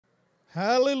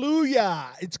Hallelujah.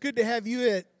 It's good to have you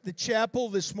at the chapel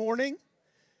this morning.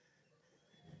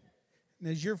 And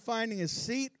as you're finding a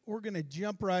seat, we're going to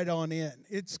jump right on in.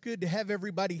 It's good to have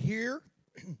everybody here.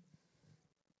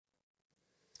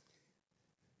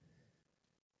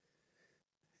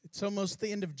 It's almost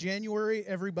the end of January.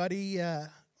 Everybody,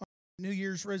 New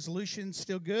Year's resolution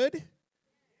still good?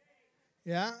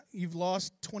 Yeah, you've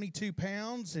lost 22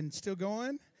 pounds and still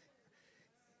going?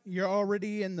 You're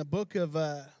already in the book of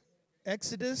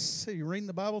Exodus, so you're reading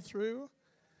the Bible through.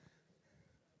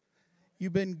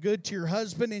 You've been good to your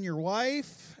husband and your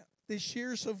wife this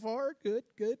year so far. Good,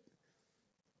 good.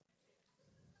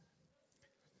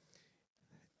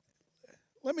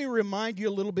 Let me remind you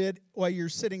a little bit while you're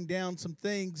sitting down some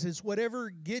things is whatever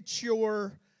gets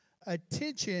your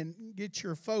attention, gets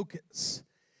your focus.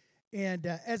 And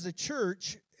as a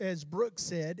church, as Brooke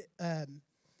said,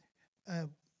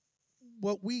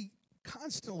 what we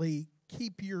constantly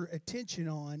keep your attention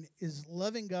on is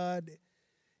loving God.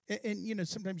 And you know,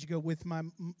 sometimes you go, with my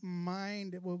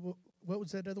mind, what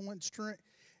was that other one? Strength.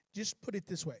 Just put it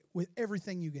this way, with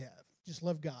everything you have, just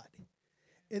love God.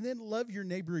 And then love your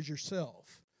neighbor as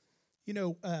yourself. You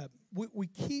know, we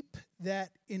keep that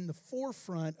in the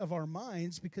forefront of our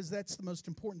minds because that's the most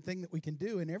important thing that we can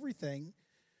do. And everything,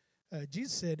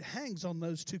 Jesus said, hangs on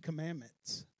those two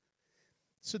commandments.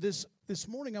 So this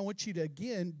morning, I want you to,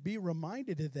 again, be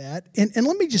reminded of that. And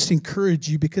let me just encourage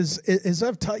you, because as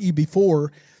I've taught you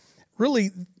before,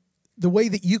 really the way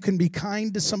that you can be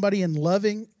kind to somebody and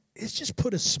loving is just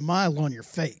put a smile on your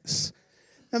face.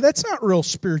 Now, that's not real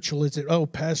spiritual, is it? Oh,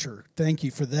 Pastor, thank you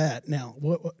for that. Now,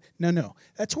 what? No.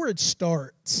 That's where it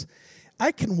starts.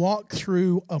 I can walk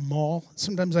through a mall.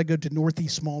 Sometimes I go to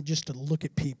Northeast Mall just to look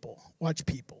at people, watch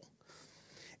people.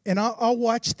 And I'll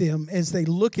watch them as they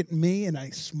look at me and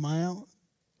I smile.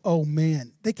 Oh,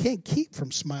 man, they can't keep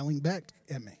from smiling back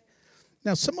at me.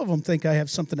 Now, some of them think I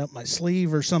have something up my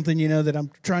sleeve or something, you know, that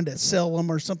I'm trying to sell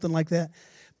them or something like that.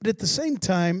 But at the same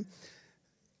time,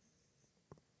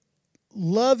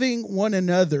 loving one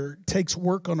another takes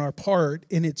work on our part,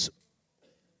 and it's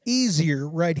easier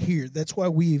right here. That's why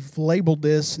we've labeled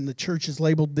this, and the church has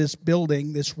labeled this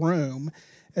building, this room,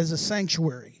 as a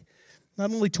sanctuary.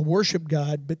 Not only to worship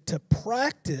God, but to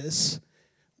practice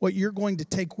what you're going to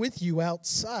take with you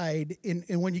outside. And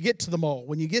when you get to the mall,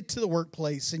 when you get to the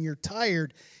workplace and you're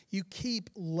tired, you keep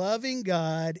loving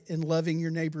God and loving your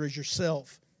neighbor as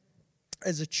yourself.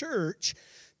 As a church,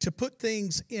 to put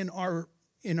things in our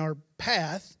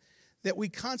path that we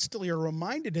constantly are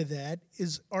reminded of that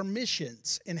is our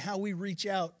missions and how we reach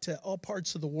out to all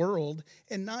parts of the world,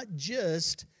 and not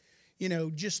just, you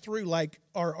know, just through like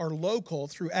our local,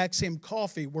 through Axiom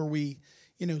Coffee, where we,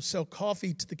 you know, sell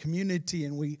coffee to the community,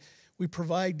 and we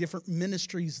provide different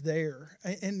ministries there.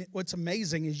 And what's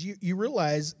amazing is you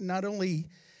realize not only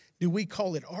do we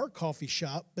call it our coffee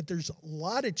shop, but there's a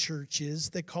lot of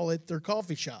churches that call it their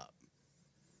coffee shop,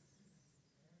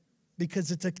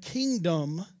 because it's a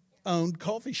kingdom-owned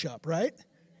coffee shop, right?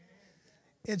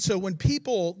 And so when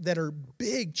people that are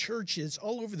big churches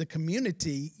all over the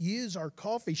community use our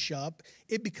coffee shop,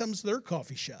 it becomes their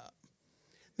coffee shop.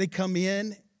 They come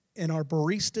in, and our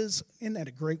baristas, isn't that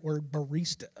a great word,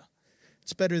 barista?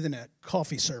 It's better than a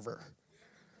coffee server.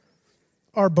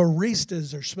 Our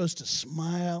baristas are supposed to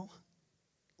smile,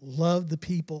 love the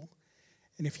people.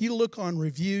 And if you look on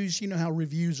reviews, you know how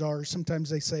reviews are.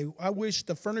 Sometimes they say, I wish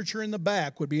the furniture in the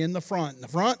back would be in the front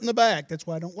and the back. That's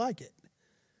why I don't like it.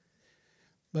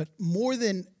 But more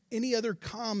than any other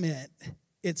comment,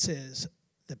 it says,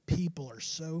 the people are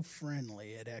so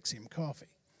friendly at Axiom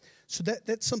Coffee. So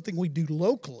that's something we do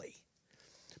locally.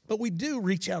 But we do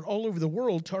reach out all over the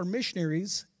world to our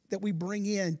missionaries that we bring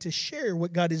in to share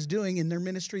what God is doing in their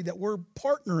ministry that we're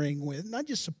partnering with, not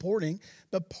just supporting,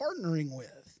 but partnering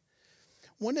with.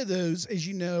 One of those, as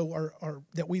you know, are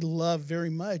that we love very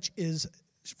much is,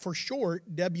 for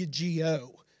short,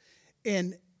 WGO.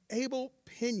 And Abel,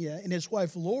 Peña, and his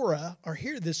wife Laura are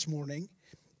here this morning,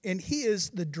 and he is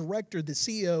the director, the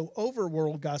CEO over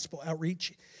World Gospel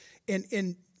Outreach.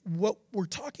 And what we're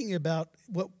talking about,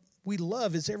 what we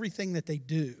love is everything that they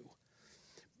do.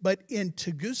 But in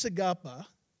Tegucigalpa,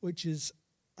 which is,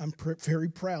 I'm very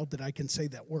proud that I can say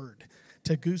that word.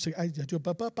 Tegucigalpa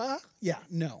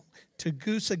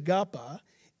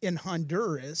in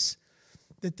Honduras,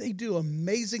 that they do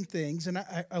amazing things. And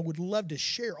I would love to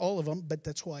share all of them, but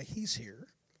that's why he's here.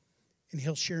 And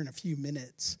he'll share in a few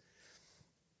minutes.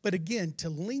 But again, to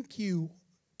link you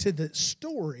to the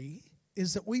story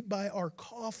is that we buy our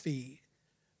coffee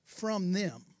from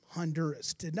them,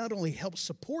 Honduras, to not only help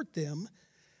support them,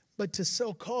 but to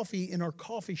sell coffee in our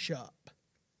coffee shop,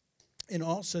 and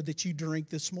also that you drink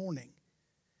this morning.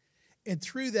 And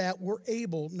through that, we're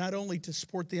able not only to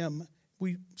support them,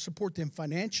 we support them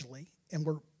financially, and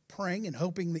we're praying and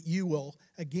hoping that you will,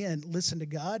 again, listen to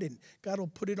God, and God will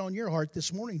put it on your heart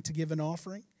this morning to give an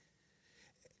offering.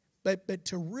 But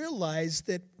to realize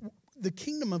that the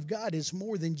kingdom of God is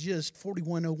more than just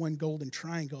 4101 Golden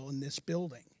Triangle in this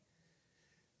building,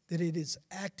 that it is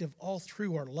active all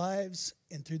through our lives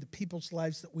and through the people's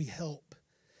lives that we help.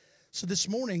 So this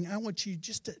morning, I want you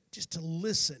just to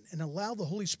listen and allow the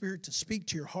Holy Spirit to speak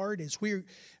to your heart as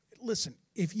listen,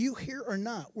 if you hear or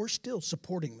not, we're still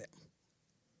supporting them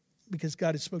because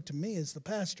God has spoke to me as the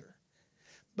pastor.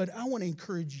 But I want to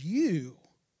encourage you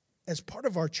as part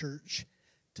of our church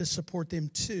to support them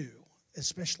too,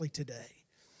 especially today.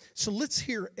 So let's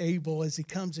hear Abel as he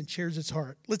comes and shares his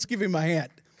heart. Let's give him a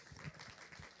hand.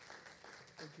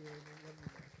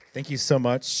 Thank you so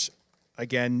much.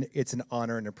 Again, it's an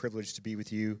honor and a privilege to be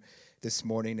with you this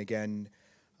morning. Again,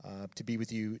 to be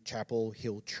with you, Chapel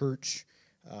Hill Church.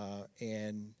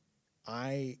 And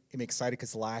I am excited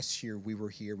because last year we were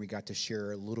here. We got to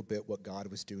share a little bit what God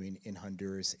was doing in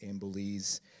Honduras and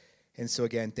Belize. And so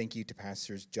again, thank you to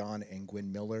Pastors John and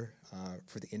Gwen Miller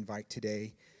for the invite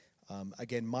today.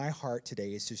 Again, my heart today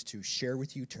is just to share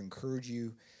with you, to encourage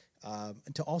you,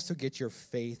 and to also get your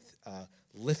faith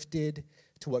lifted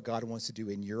to what God wants to do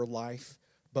in your life.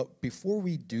 But before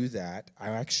we do that, I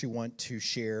actually want to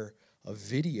share a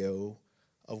video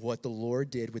of what the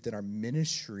Lord did within our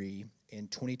ministry in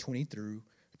 2020 through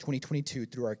 2022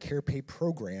 through our Care Pay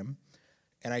program.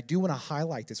 And I do want to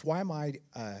highlight this. Why am I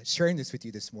sharing this with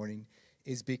you this morning?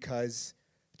 Is because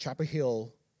Chapel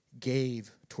Hill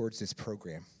gave towards this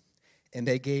program. And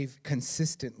they gave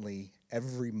consistently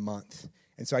every month.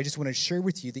 And so I just want to share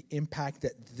with you the impact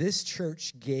that this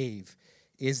church gave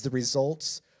is the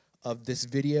results of this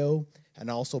video, and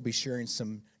I'll also be sharing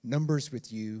some numbers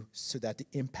with you so that the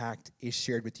impact is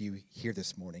shared with you here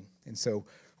this morning. And so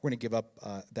we're going to give up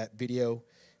that video.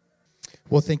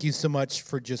 Well, thank you so much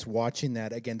for just watching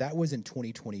that. Again, that was in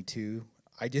 2022.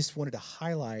 I just wanted to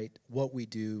highlight what we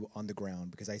do on the ground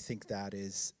because I think that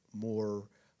is more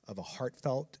of a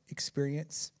heartfelt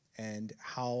experience and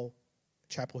how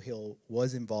Chapel Hill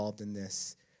was involved in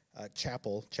this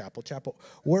chapel.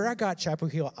 Where I got Chapel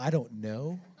Hill, I don't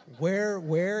know.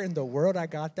 Where in the world I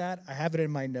got that? I have it in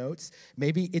my notes.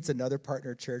 Maybe it's another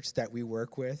partner church that we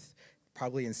work with,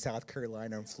 probably in South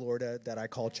Carolina and Florida, that I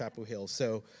call Chapel Hill.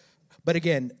 So, but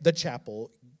again, the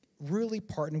chapel really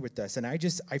partnered with us. And I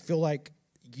feel like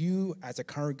you as a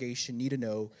congregation need to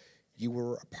know you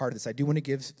were a part of this. I do want to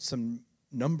give some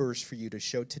numbers for you to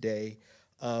show today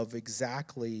of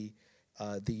exactly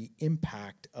the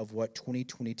impact of what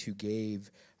 2022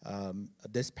 gave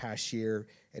this past year,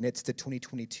 and it's the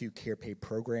 2022 Care Pay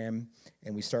program,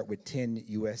 and we start with 10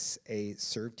 USA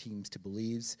serve teams to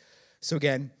Belize. So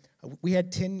again, we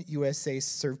had 10 USA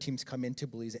serve teams come into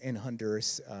Belize and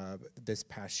Honduras this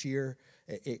past year.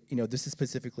 This is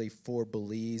specifically for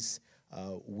Belize.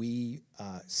 We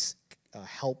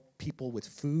help people with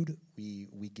food.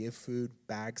 We give food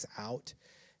bags out.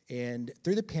 And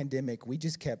through the pandemic, we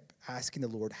just kept asking the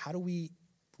Lord, how do we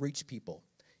reach people?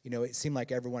 It seemed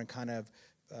like everyone kind of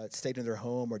stayed in their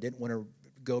home or didn't want to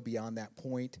go beyond that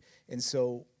point. And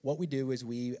so what we do is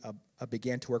we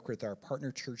began to work with our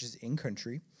partner churches in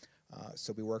country.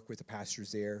 So we work with the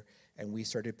pastors there, and we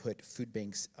started to put food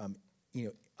banks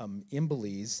in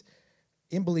Belize.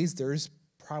 In Belize, there's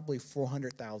probably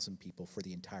 400,000 people for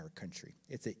the entire country.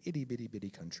 It's a itty-bitty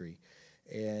country.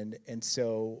 And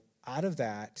so out of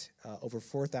that, over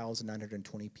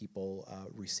 4,920 people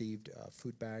received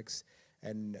food bags,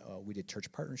 and we did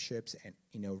church partnerships and,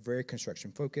 very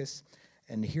construction focused.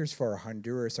 And here's for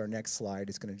Honduras. Our next slide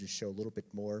is going to just show a little bit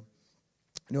more.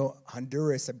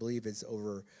 Honduras, I believe, is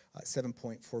over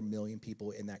 7.4 million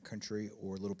people in that country,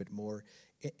 or a little bit more.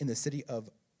 In the city of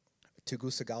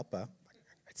Tegucigalpa,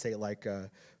 I'd say like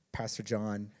Pastor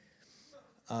John,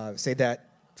 say that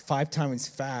 5 times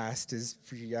fast is,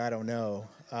 I don't know.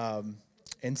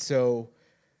 And so,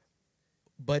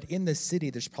 but in the city,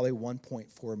 there's probably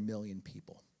 1.4 million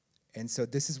people. And so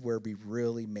this is where we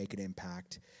really make an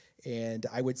impact. And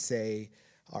I would say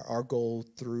our goal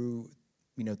through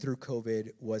COVID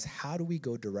was, how do we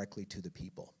go directly to the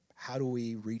people? How do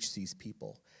we reach these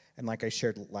people? And like I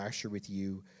shared last year with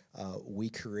you, we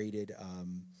created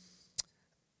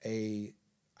a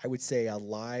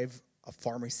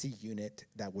pharmacy unit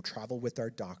that will travel with our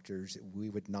doctors. We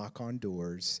would knock on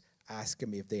doors, ask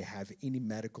them if they have any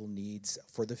medical needs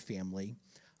for the family.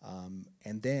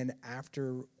 And then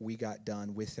after we got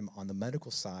done with them on the medical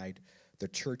side, the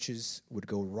churches would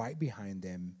go right behind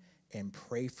them and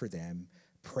pray for them,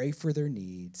 pray for their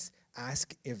needs,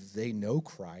 ask if they know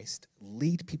Christ,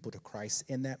 lead people to Christ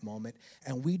in that moment.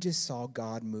 And we just saw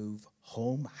God move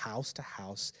home, house to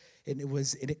house. And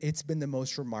it's been the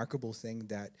most remarkable thing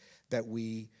that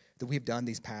we've done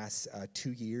these past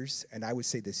 2 years. And I would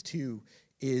say this too,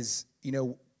 is,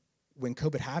 when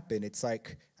COVID happened, it's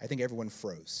like, I think everyone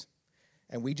froze.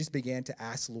 And we just began to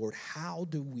ask the Lord, how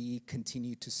do we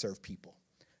continue to serve people?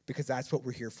 Because that's what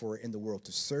we're here for in the world,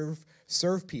 to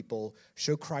serve people,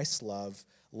 show Christ's love.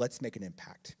 Let's make an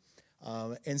impact.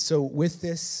 And so with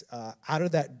this, out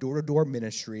of that door-to-door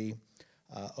ministry,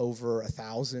 over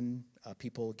 1,000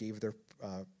 people gave their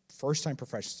first-time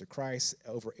professions to Christ,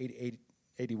 over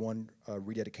 81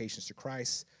 rededications to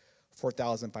Christ,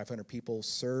 4,500 people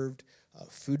served,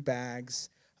 food bags,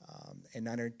 and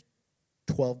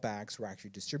 912 bags were actually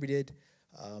distributed.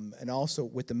 And also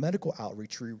with the medical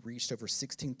outreach, we reached over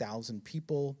 16,000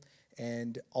 people.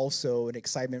 And also an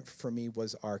excitement for me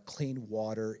was our clean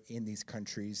water in these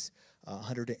countries.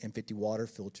 150 water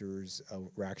filters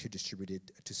were actually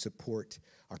distributed to support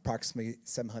approximately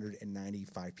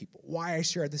 795 people. Why I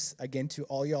share this again to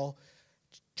all y'all,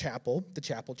 chapel.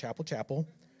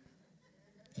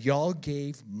 Y'all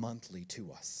gave monthly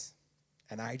to us.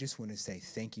 And I just want to say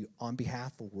thank you on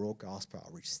behalf of World Gospel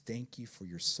Outreach. Thank you for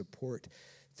your support.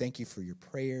 Thank you for your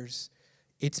prayers.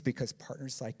 It's because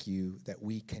partners like you that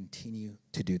we continue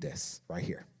to do this right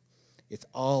here. It's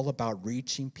all about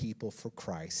reaching people for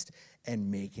Christ and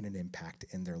making an impact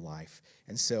in their life.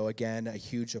 And so again, a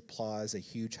huge applause, a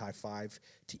huge high five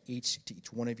to each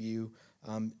one of you.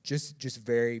 Just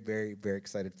very, very, very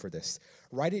excited for this.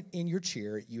 Right in your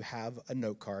chair, you have a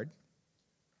note card.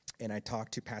 And I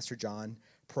talked to Pastor John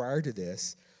prior to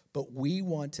this, but we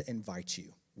want to invite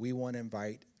you. We want to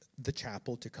invite the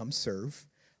chapel to come serve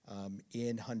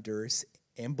in Honduras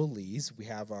and Belize. We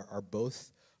have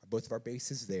both of our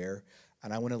bases there,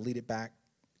 and I want to lead it back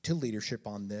to leadership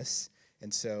on this.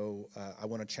 And so I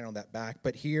want to channel that back.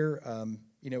 But here,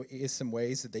 is some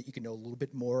ways that you can know a little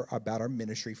bit more about our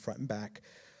ministry front and back.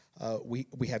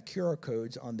 We have QR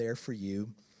codes on there for you.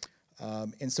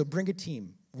 And so bring a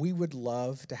team. We would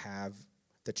love to have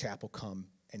the chapel come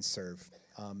and serve.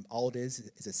 All it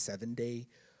is a 7-day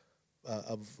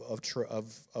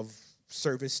of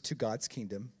service to God's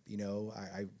kingdom.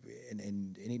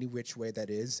 In any which way that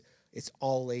is, it's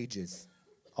all ages.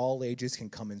 All ages can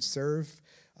come and serve.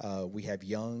 We have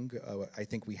young. I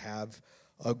think we have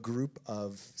a group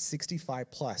of 65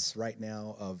 plus right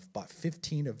now, of about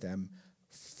 15 of them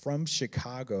from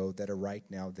Chicago that are right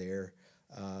now there.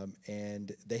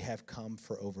 And they have come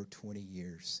for over 20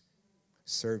 years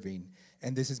serving.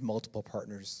 And this is multiple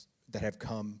partners that have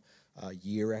come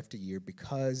year after year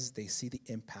because they see the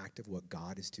impact of what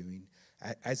God is doing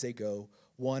as they go.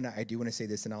 One, I do want to say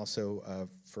this, and also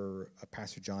for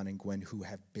Pastor John and Gwen, who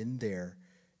have been there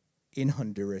in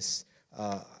Honduras.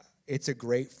 It's a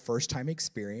great first-time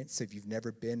experience. If you've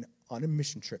never been on a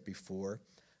mission trip before,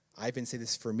 I even say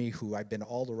this for me, who I've been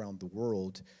all around the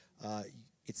world.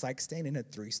 It's like staying in a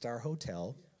 3-star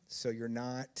hotel. So you're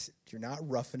not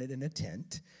roughing it in a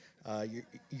tent.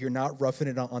 You're not roughing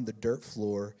it on the dirt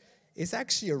floor. It's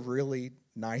actually a really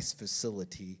nice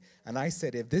facility. And I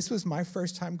said, if this was my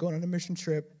first time going on a mission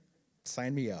trip,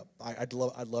 sign me up. I'd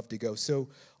love to go. So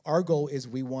our goal is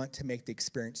we want to make the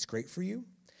experience great for you.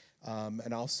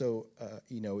 And also,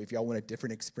 if y'all want a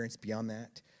different experience beyond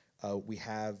that, we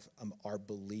have our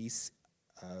Belize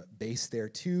base there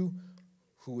too,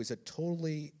 who is a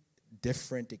totally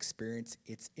different experience.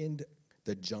 It's in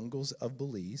the jungles of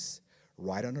Belize,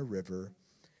 right on a river,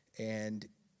 and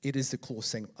it is the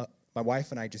coolest thing. My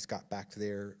wife and I just got back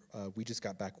there. We just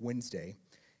got back Wednesday,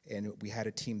 and we had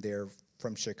a team there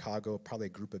from Chicago, probably a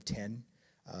group of 10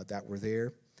 that were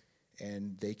there,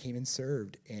 and they came and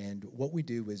served. And what we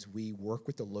do is we work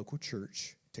with the local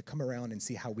church to come around and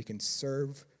see how we can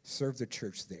serve the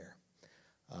church there.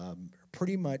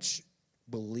 Pretty much,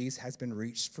 Belize has been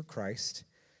reached for Christ,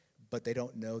 but they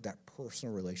don't know that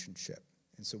personal relationship.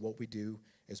 And so what we do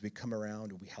is we come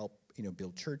around and we help,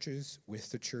 build churches with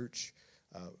the church.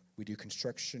 We do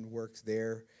construction work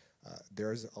there.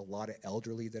 There's a lot of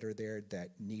elderly that are there that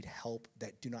need help,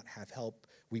 that do not have help.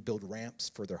 We build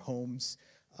ramps for their homes.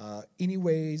 Any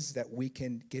ways that we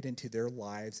can get into their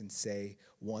lives and say,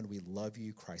 one, we love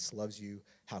you, Christ loves you,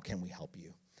 how can we help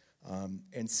you?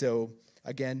 And so,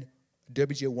 again,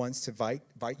 WGO wants to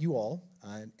invite you all,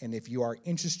 and if you are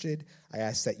interested, I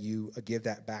ask that you give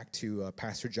that back to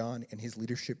Pastor John and his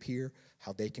leadership here,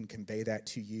 how they can convey that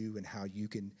to you and how you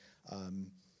can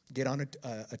get on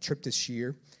a trip this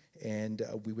year, and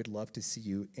we would love to see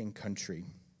you in country.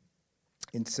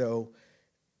 And so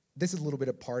this is a little bit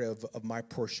of part of my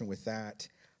portion with that,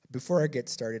 Before I get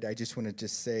started, I just want to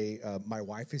say my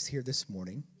wife is here this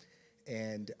morning,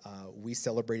 and we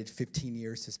celebrated 15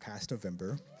 years this past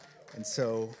November. And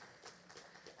so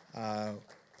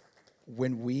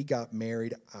when we got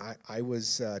married, I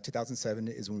was 2007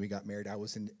 is when we got married. I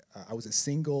was a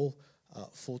single,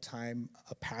 full-time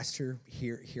pastor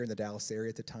here in the Dallas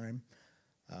area at the time,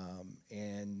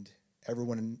 and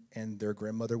everyone and their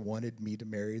grandmother wanted me to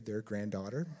marry their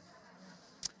granddaughter.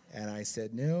 And I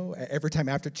said no. Every time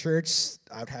after church,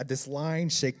 I'd have this line,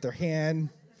 shake their hand.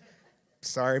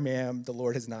 Sorry, ma'am, the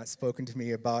Lord has not spoken to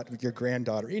me about your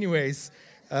granddaughter. Anyways,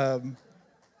 the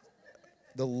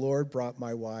Lord brought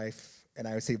my wife, and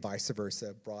I would say vice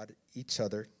versa, brought each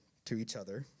other to each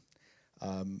other.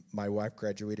 My wife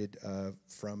graduated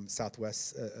from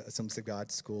Southwest Assemblies of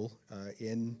God School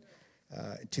in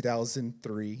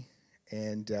 2003,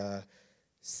 and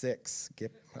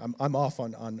I'm off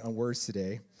on words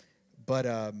today.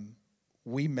 But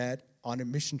we met on a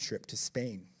mission trip to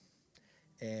Spain,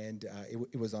 and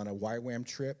it was on a YWAM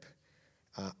trip.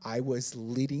 I was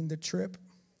leading the trip,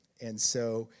 and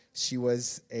so she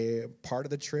was a part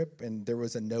of the trip, and there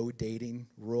was a no dating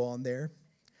rule on there.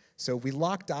 So we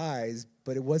locked eyes,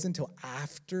 but it wasn't until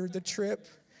after the trip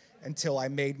until I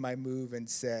made my move and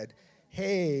said,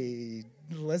 hey,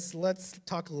 let's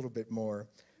talk a little bit more.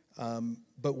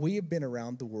 But we have been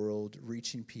around the world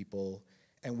reaching people,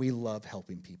 and we love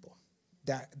helping people.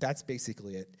 That's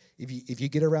basically it. If you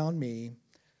get around me,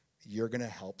 you're going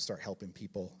to start helping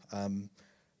people.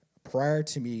 Prior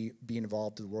to me being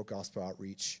involved in the World Gospel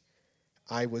Outreach,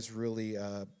 I was really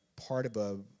part of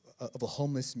a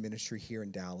homeless ministry here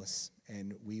in Dallas,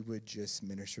 and we would just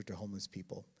minister to homeless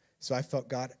people. So I felt,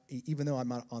 God, even though I'm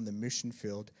not on the mission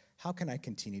field, how can I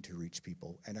continue to reach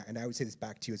people? And I would say this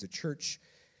back to you as a church.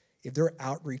 If there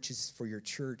are outreaches for your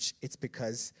church, it's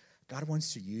because God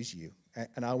wants to use you.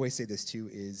 And I always say this too,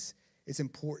 is it's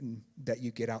important that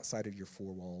you get outside of your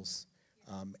four walls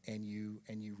and you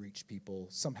reach people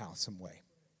somehow, some way.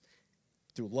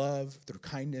 Through love, through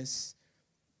kindness,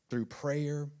 through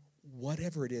prayer,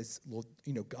 whatever it is,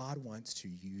 God wants to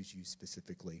use you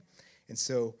specifically. And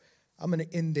so I'm going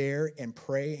to end there and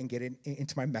pray and get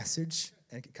into my message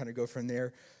and kind of go from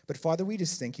there. But Father, we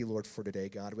just thank you, Lord, for today,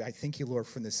 God. I thank you, Lord,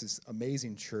 for this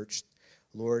amazing church.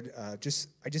 Lord, I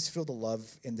just feel the love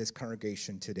in this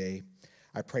congregation today.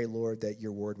 I pray, Lord, that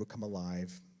your word would come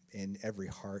alive in every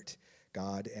heart,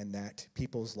 God, and that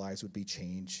people's lives would be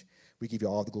changed. We give you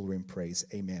all the glory and praise.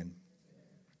 Amen.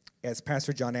 As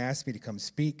Pastor John asked me to come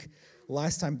speak,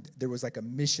 last time there was like a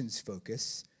missions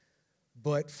focus,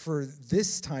 but for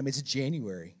this time it's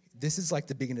January. This is like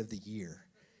the beginning of the year.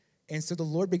 And so the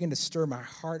Lord began to stir my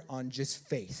heart on just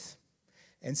faith.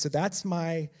 And so that's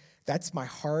my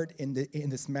heart in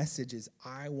this message is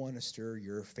I want to stir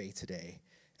your faith today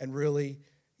and really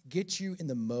get you in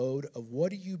the mode of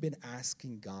what have you been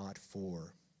asking God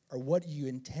for, or what do you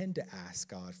intend to ask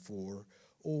God for,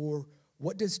 or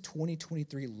what does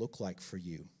 2023 look like for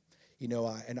you?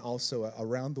 And also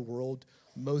around the world,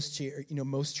 most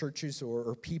churches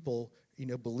or people,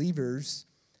 believers,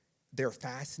 they're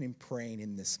fasting and praying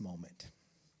in this moment.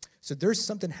 So there's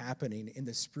something happening in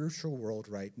the spiritual world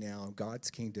right now,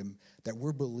 God's kingdom, that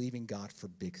we're believing God for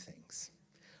big things.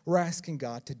 We're asking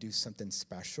God to do something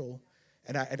special.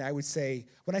 And I would say,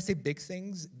 when I say big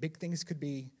things could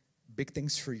be big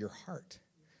things for your heart,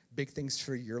 big things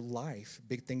for your life,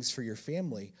 big things for your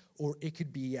family, or it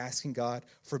could be asking God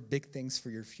for big things for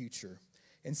your future.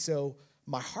 And so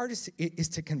my heart is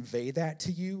to convey that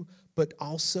to you, but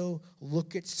also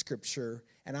look at Scripture.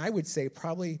 And I would say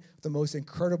probably the most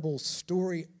incredible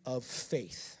story of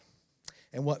faith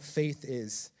and what faith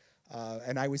is.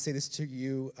 And I would say this to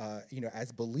you,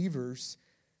 as believers,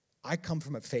 I come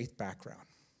from a faith background,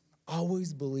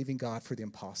 always believing God for the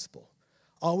impossible,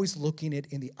 always looking it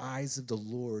in the eyes of the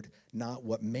Lord, not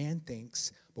what man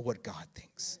thinks, but what God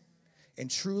thinks. And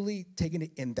truly taking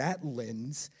it in that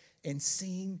lens and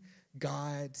seeing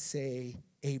God say,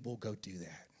 Abel, go do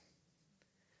that.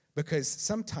 Because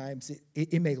sometimes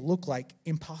it may look like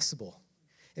impossible.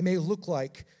 It may look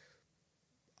like,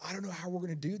 I don't know how we're going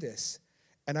to do this.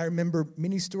 And I remember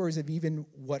many stories of even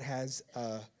what has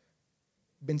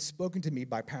been spoken to me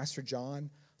by Pastor John,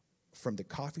 from the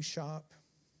coffee shop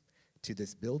to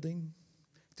this building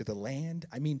to the land.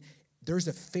 I mean, there's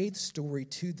a faith story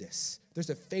to this. There's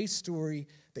a faith story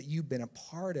that you've been a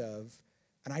part of,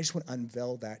 and I just want to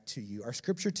unveil that to you. Our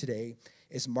scripture today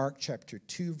is Mark chapter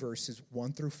 2, verses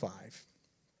 1 through 5.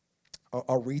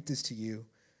 I'll read this to you.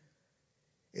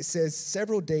 It says,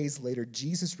 several days later,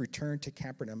 Jesus returned to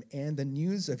Capernaum, and the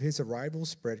news of his arrival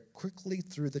spread quickly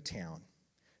through the town.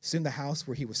 Soon the house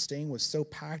where he was staying was so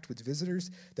packed with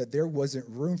visitors that there wasn't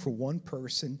room for one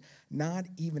person, not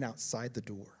even outside the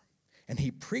door. And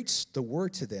he preached the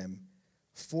word to them.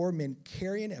 4 men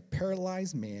carrying a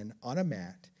paralyzed man on a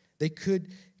mat. They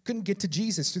couldn't get to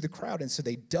Jesus through the crowd, and so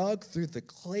they dug through the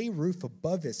clay roof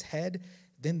above his head.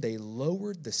 Then they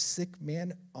lowered the sick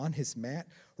man on his mat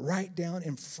right down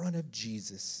in front of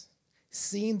Jesus.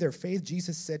 Seeing their faith,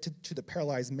 Jesus said to the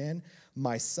paralyzed man,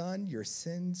 "My son, your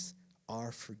sins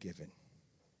are forgiven."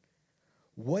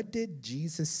 What did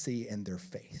Jesus see in their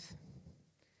faith?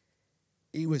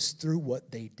 It was through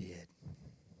what they did.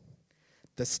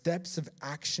 The steps of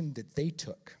action that they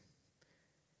took.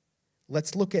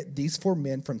 Let's look at these 4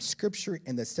 men from Scripture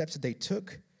and the steps that they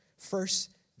took.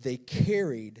 First, they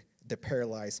carried the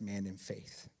paralyzed man in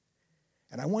faith.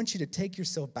 And I want you to take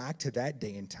yourself back to that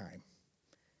day and time.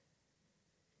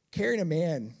 Carrying a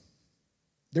man,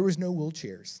 there was no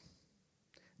wheelchairs.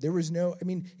 There was no,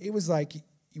 it was like,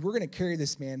 we're going to carry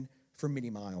this man for many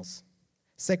miles.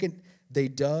 Second, they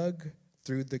dug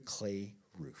through the clay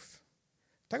roof.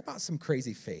 Talk about some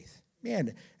crazy faith.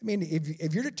 Man,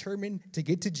 if you're determined to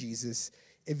get to Jesus,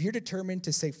 if you're determined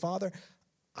to say, Father,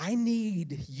 I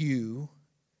need you,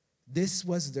 this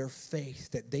was their faith,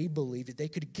 that they believed that they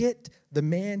could get the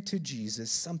man to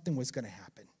Jesus, something was going to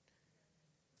happen.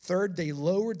 Third, they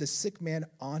lowered the sick man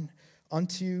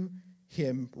onto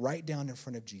him right down in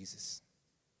front of Jesus.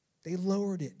 They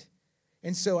lowered it.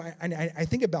 And so I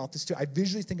think about this too. I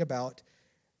visually think about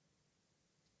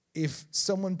if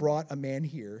someone brought a man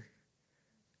here,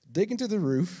 digging to the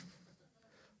roof,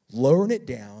 lowering it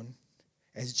down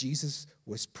as Jesus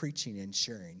was preaching and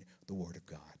sharing the word of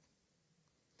God.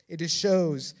 It just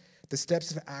shows the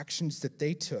steps of actions that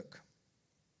they took.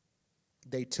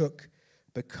 They took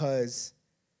because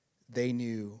they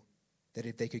knew that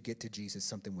if they could get to Jesus,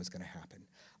 something was going to happen.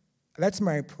 That's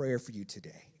my prayer for you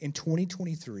today. In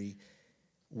 2023,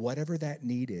 whatever that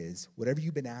need is, whatever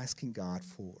you've been asking God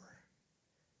for,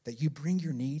 that you bring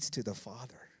your needs to the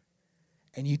Father.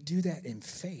 And you do that in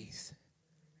faith.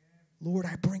 Lord,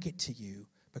 I bring it to you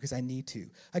because I need to.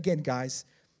 Again, guys,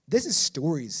 this is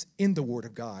stories in the Word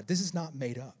of God. This is not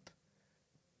made up.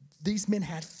 These men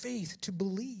had faith to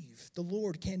believe the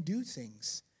Lord can do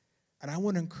things. And I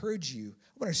want to encourage you.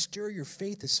 I want to stir your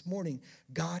faith this morning.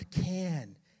 God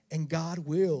can and God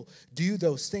will do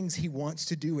those things He wants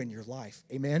to do in your life.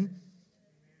 Amen?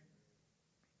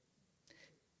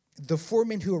 The 4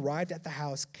 men who arrived at the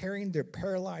house carrying their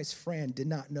paralyzed friend did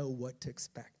not know what to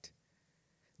expect.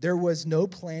 There was no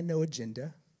plan, no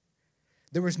agenda.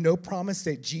 There was no promise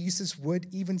that Jesus would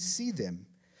even see them.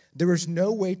 There was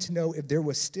no way to know if there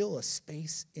was still a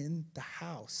space in the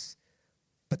house.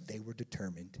 But they were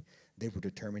determined. They were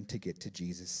determined to get to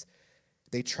Jesus.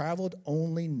 They traveled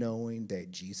only knowing that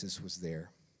Jesus was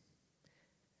there.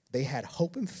 They had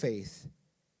hope and faith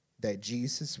that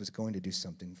Jesus was going to do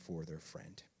something for their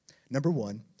friend. Number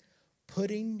 1,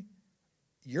 putting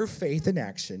your faith in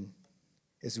action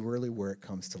is really where it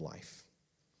comes to life.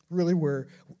 Really where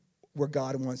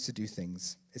God wants to do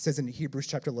things. It says in Hebrews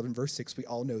chapter 11, verse 6, we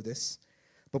all know this.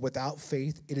 But without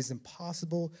faith, it is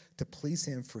impossible to please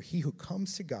Him, for he who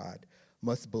comes to God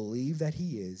must believe that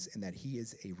He is, and that He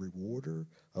is a rewarder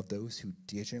of those who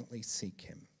diligently seek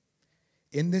Him.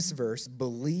 In this verse,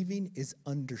 believing is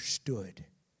understood.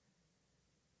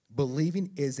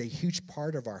 Believing is a huge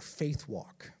part of our faith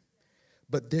walk.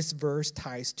 But this verse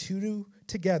ties two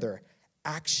together,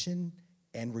 action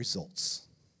and results.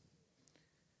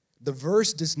 The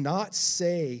verse does not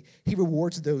say He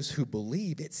rewards those who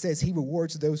believe. It says He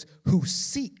rewards those who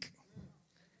seek.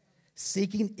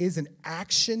 Seeking is an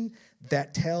action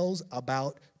that tells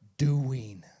about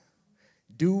doing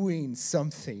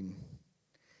something.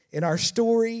 In our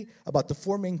story about the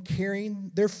 4 men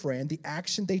carrying their friend, the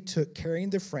action they took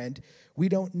carrying their friend, we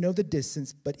don't know the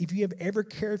distance, but if you have ever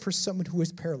cared for someone who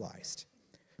is paralyzed,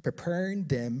 preparing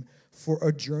them for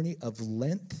a journey of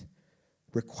length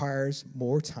requires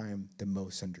more time than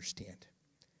most understand.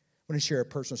 I want to share a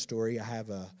personal story. I have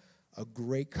a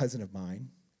great cousin of mine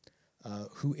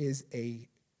who is a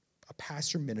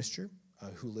pastor minister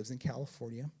who lives in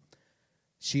California.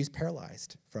 She's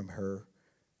paralyzed from her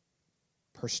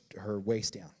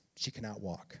waist down. She cannot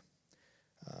walk.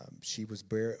 She was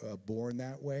born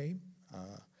that way,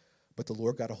 but the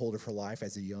Lord got a hold of her life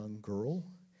as a young girl.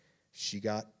 She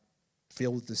got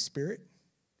filled with the Spirit.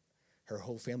 Her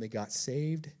whole family got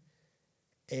saved,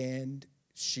 and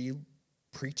she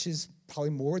preaches probably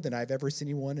more than I've ever seen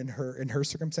anyone in her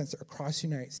circumstance across the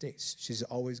United States. She's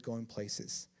always going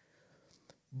places.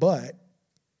 But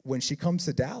when she comes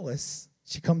to Dallas,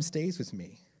 she stays with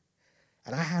me.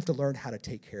 And I have to learn how to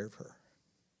take care of her.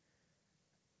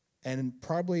 And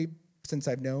probably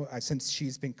since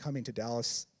she's been coming to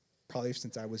Dallas, probably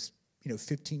since I was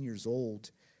 15 years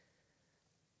old,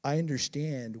 I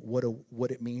understand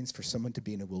what it means for someone to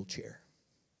be in a wheelchair.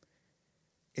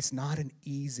 It's not an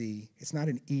easy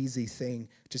thing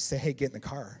to say, hey, get in the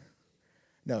car.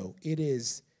 No, it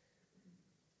is,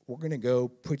 we're going to go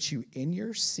put you in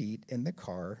your seat in the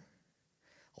car,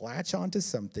 latch onto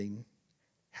something,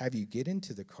 have you get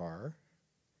into the car,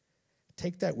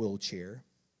 take that wheelchair,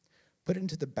 put it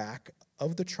into the back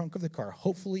of the trunk of the car.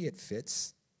 Hopefully it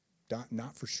fits,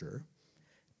 not for sure.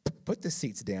 Put the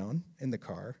seats down in the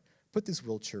car, put this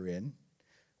wheelchair in.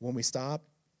 When we stop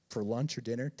for lunch or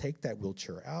dinner, take that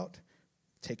wheelchair out,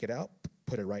 take it out,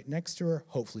 put it right next to her.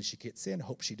 Hopefully she gets in,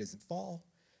 hope she doesn't fall,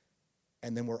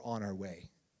 and then we're on our way.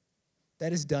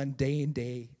 That is done day in,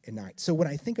 day and night. So when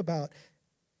I think about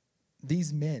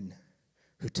these men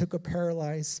who took a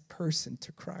paralyzed person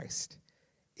to Christ,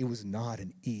 it was not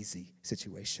an easy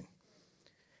situation.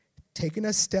 Taking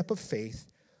a step of faith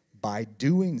by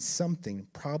doing something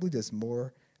probably does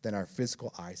more than our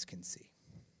physical eyes can see.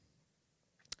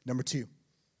 Number 2,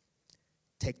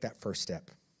 take that first step.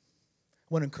 I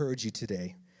want to encourage you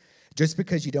today. Just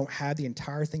because you don't have the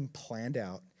entire thing planned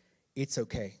out, it's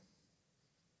okay.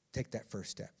 Take that first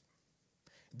step.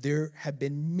 There have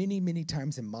been many, many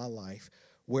times in my life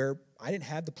where I didn't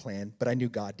have the plan, but I knew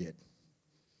God did.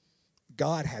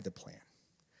 God had the plan.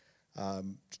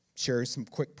 Share some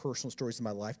quick personal stories in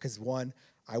my life because, one,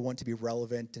 I want to be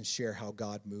relevant and share how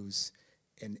God moves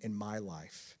in my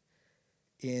life.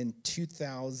 In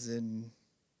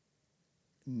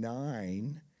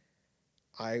 2009,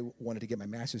 I wanted to get my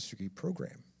master's degree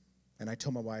program. And I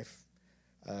told my wife,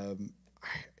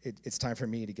 it's time for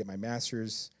me to get my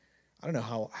master's. I don't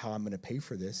know how I'm going to pay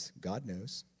for this. God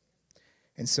knows.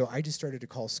 And so I just started to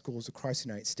call schools across the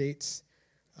United States.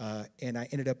 And I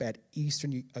ended up at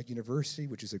Eastern University,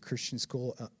 which is a Christian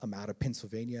school. I'm out of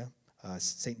Pennsylvania,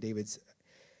 St. David's.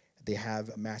 They have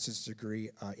a master's degree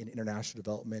in international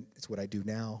development. It's what I do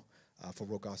now for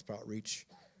World Gospel Outreach.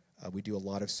 We do a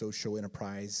lot of social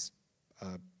enterprise,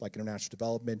 like international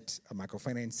development,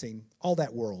 microfinancing, all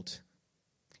that world,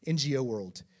 NGO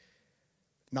world,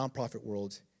 nonprofit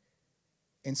world.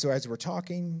 And so as we're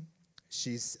talking,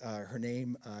 her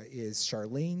name is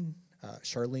Charlene.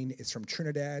 Charlene is from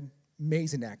Trinidad,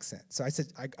 amazing accent. So I said,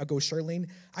 I go, Charlene,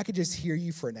 I could just hear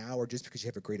you for an hour just because you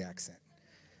have a great accent.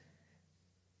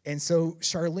 And so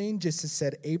Charlene just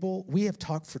said, Abel, we have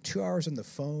talked for 2 hours on the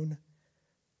phone.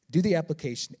 Do the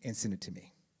application and send it to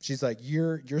me. She's like,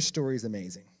 your story is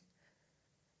amazing.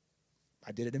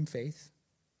 I did it in faith.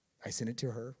 I sent it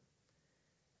to her.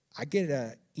 I get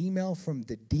an email from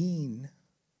the dean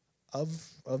of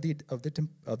the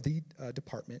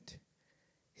department.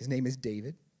 His name is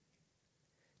David.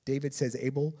 David says,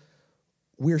 Abel,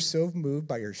 we're so moved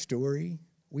by your story,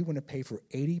 we want to pay for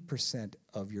 80%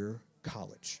 of your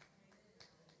college.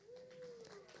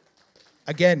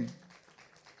 Again,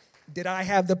 did I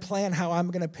have the plan how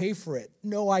I'm going to pay for it?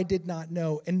 No, I did not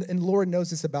know. And Lord knows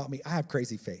this about me. I have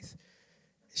crazy faith.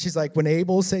 She's like, when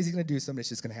Abel says he's going to do something, it's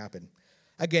just going to happen.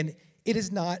 Again, it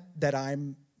is not that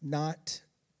I'm not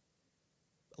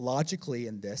logically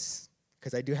in this,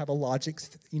 because I do have a logic,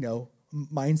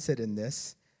 mindset in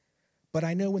this. But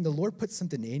I know when the Lord puts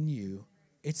something in you,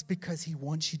 it's because he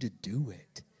wants you to do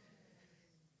it.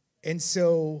 And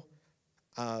so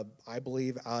I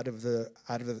believe out of the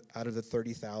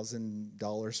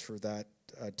 $30,000 for that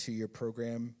 2-year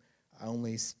program, I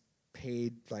only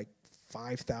paid like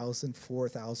 $5,000,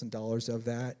 $4,000 of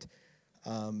that.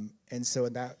 And so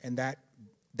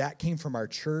that came from our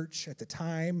church at the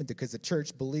time because the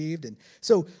church believed. And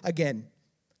so again,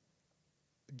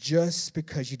 just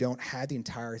because you don't have the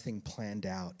entire thing planned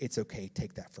out, it's okay.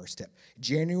 Take that first step.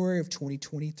 January of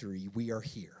 2023, we are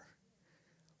here.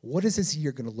 What is this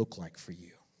year going to look like for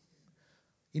you?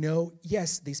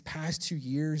 Yes, these past 2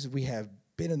 years, we have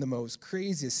been in the most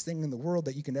craziest thing in the world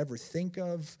that you can ever think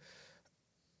of.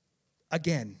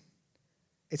 Again,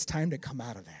 it's time to come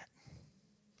out of that.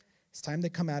 It's time to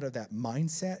come out of that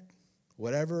mindset.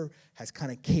 Whatever has kind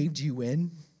of caved you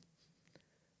in,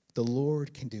 the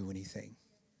Lord can do anything.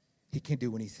 He can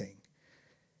do anything.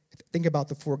 Think about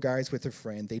the 4 guys with a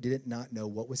friend. They did not know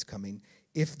what was coming,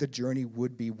 if the journey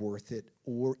would be worth it,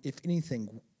 or if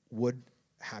anything would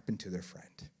happen to their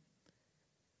friend.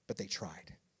 But they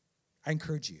tried. I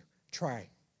encourage you, try.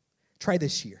 Try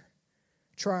this year.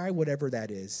 Try whatever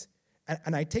that is.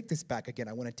 And I take this back again.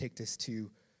 I want to take this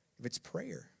to, if it's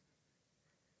prayer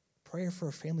for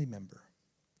a family member,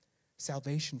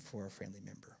 salvation for a family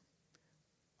member.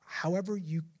 However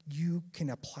you can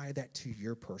apply that to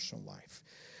your personal life.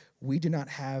 We do not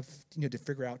have, to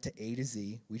figure out to A to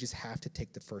Z. We just have to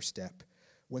take the first step.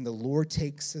 When the Lord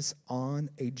takes us on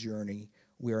a journey,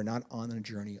 we are not on a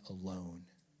journey alone.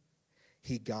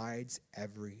 He guides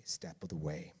every step of the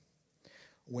way.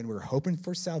 When we're hoping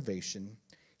for salvation,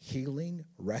 healing,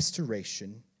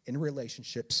 restoration in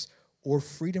relationships, or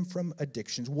freedom from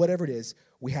addictions, whatever it is,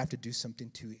 we have to do something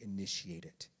to initiate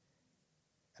it.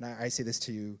 And I say this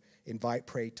to you: invite,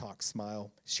 pray, talk,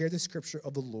 smile. Share the scripture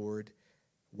of the Lord,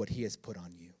 what he has put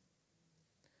on you.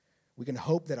 We can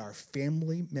hope that our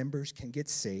family members can get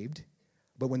saved,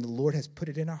 but when the Lord has put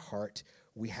it in our heart,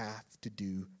 we have to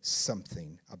do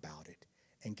something about it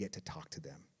and get to talk to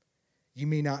them. You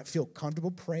may not feel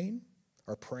comfortable praying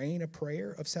or praying a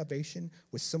prayer of salvation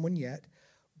with someone yet,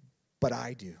 but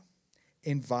I do.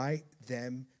 Invite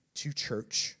them to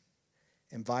church.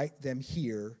 Invite them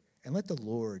here and let the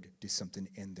Lord do something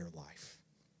in their life.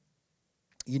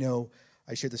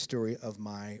 I share the story of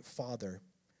my father.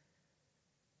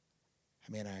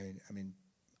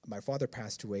 My father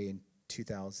passed away in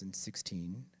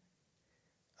 2016.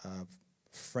 A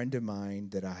friend of mine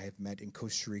that I have met in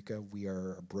Costa Rica, we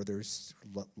are brothers,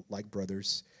 like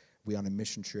brothers. We on a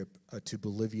mission trip to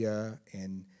Bolivia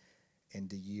in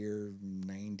the year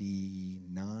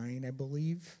 99, I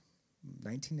believe,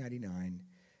 1999.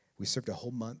 We served a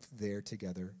whole month there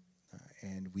together,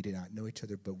 and we did not know each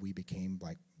other, but we became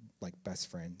like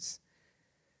best friends.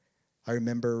 I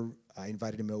remember I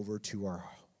invited him over to our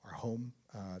home,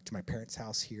 to my parents'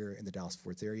 house here in the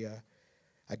Dallas-Fort Worth area.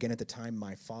 Again, at the time,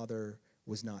 my father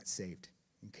was not saved,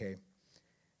 okay?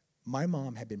 My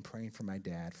mom had been praying for my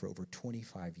dad for over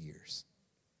 25 years,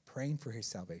 praying for his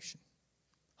salvation,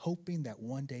 hoping that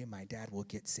one day my dad will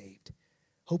get saved,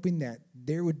 hoping that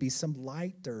there would be some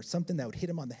light or something that would hit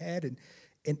him on the head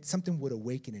and something would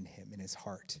awaken in him, in his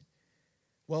heart.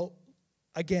 Well,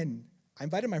 again, I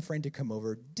invited my friend to come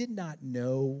over, did not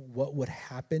know what would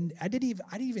happen. I didn't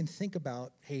even think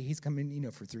about, hey, he's coming,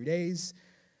 for 3 days.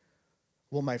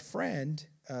 Well, my friend,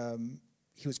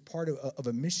 he was part of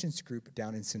a missions group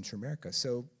down in Central America.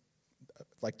 So,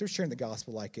 they're sharing the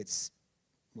gospel like it's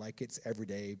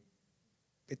everyday.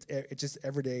 It's just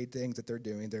everyday things that they're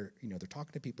doing. They're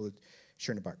talking to people,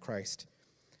 sharing about Christ.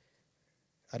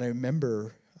 And I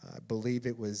remember, I believe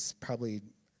it was probably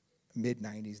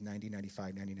mid-90s,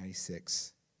 1995,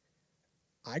 1996.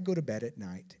 I go to bed at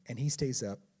night, and he stays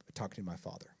up talking to my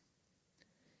father.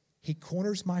 He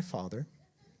corners my father.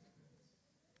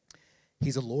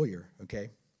 He's a lawyer, okay?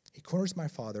 He corners my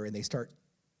father, and they start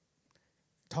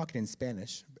talking in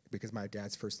Spanish, because my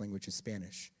dad's first language is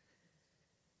Spanish.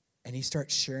 And he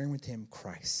starts sharing with him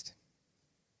Christ.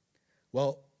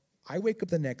 Well, I wake up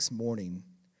the next morning.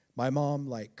 My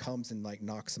mom, comes and,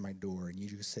 knocks on my door, and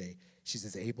she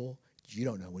says, Abel, you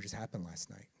don't know what just happened last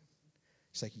night.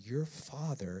 She's like, your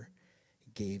father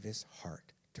gave his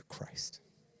heart to Christ.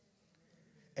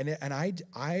 And I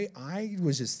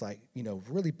was just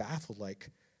really baffled.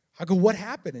 I go, what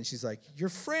happened? And she's like, your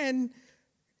friend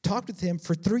talked with him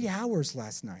for 3 hours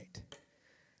last night.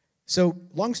 So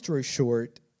long story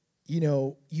short, you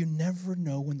never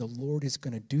know when the Lord is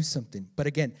going to do something. But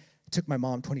again, it took my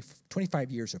mom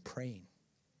 25 years of praying,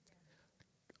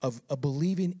 of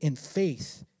believing in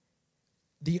faith,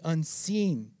 the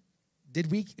unseen.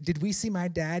 Did we see my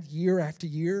dad year after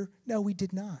year? No, we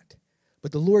did not.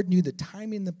 But the Lord knew the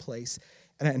timing and the place,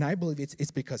 and I believe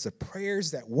it's because of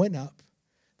prayers that went up,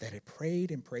 that it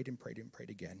prayed and prayed and prayed and prayed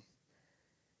again.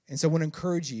 And so I want to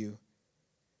encourage you,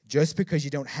 just because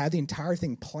you don't have the entire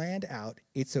thing planned out,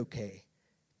 it's okay.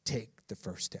 Take the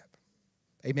first step.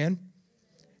 Amen?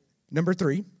 Number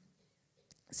 3,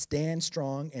 stand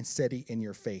strong and steady in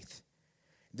your faith.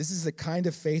 This is the kind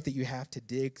of faith that you have to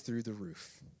dig through the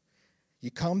roof. You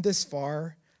come this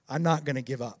far, I'm not going to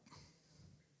give up.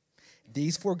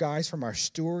 These 4 guys from our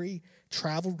story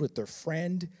traveled with their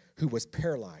friend who was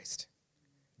paralyzed.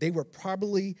 They were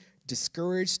probably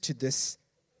discouraged to this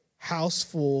house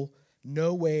full.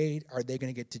 No way are they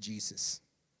going to get to Jesus.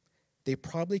 They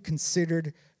probably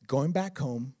considered going back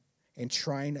home and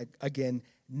trying again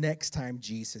next time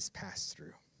Jesus passed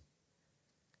through.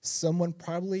 Someone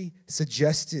probably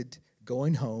suggested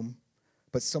going home,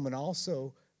 but someone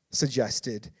also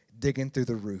suggested digging through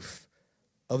the roof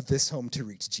of this home to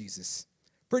reach Jesus.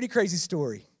 Pretty crazy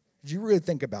story. If you really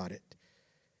think about it.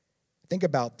 Think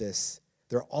about this.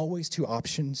 There are always 2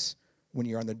 options when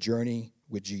you're on the journey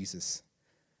with Jesus.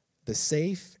 The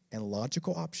safe and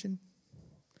logical option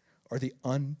or the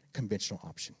unconventional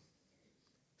option.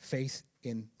 Faith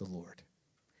in the Lord.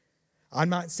 I'm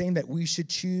not saying that we should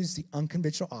choose the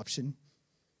unconventional option,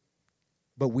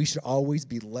 but we should always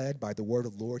be led by the word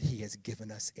of the Lord he has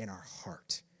given us in our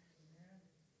heart.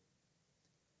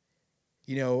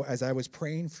 As I was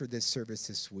praying for this service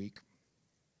this week,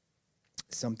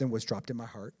 something was dropped in my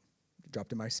heart,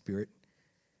 dropped in my spirit.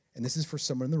 And this is for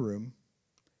someone in the room.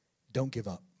 Don't give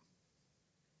up.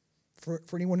 For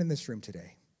anyone in this room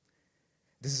today,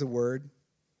 this is a word.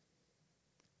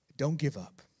 Don't give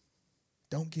up.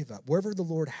 Don't give up. Wherever the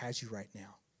Lord has you right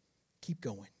now, keep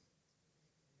going.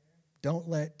 Don't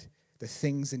let the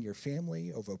things in your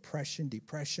family of oppression,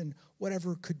 depression,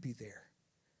 whatever could be there,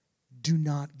 do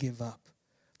not give up.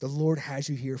 The Lord has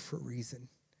you here for a reason.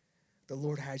 The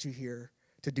Lord has you here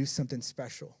to do something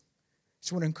special.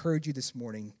 Just want to encourage you this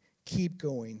morning, keep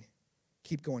going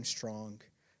strong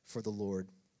for the Lord.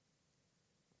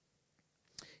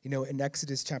 In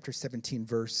Exodus chapter 17,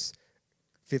 verse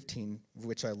 15,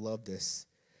 which I love this,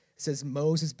 it says,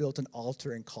 Moses built an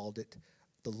altar and called it,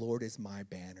 "The Lord is my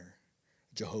banner,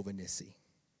 Jehovah Nissi."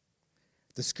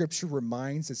 The scripture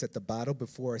reminds us that the battle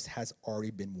before us has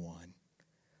already been won.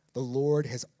 The Lord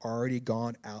has already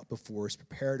gone out before us,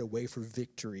 prepared a way for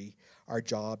victory. Our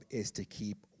job is to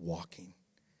keep walking.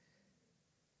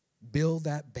 Build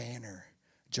that banner,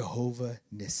 Jehovah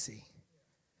Nissi.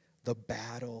 The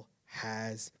battle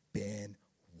has been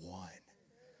won.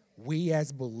 We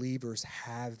as believers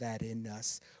have that in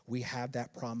us. We have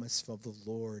that promise of the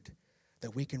Lord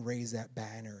that we can raise that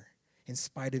banner in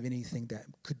spite of anything that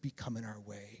could be coming our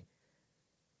way.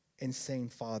 And saying,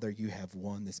 Father, you have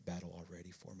won this battle already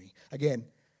for me. Again,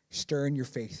 stirring your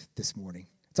faith this morning.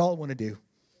 That's all I want to do.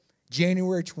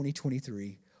 January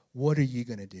 2023, what are you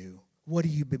going to do? What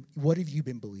have you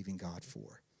been believing God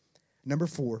for? Number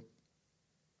 4,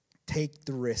 take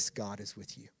the risk. God is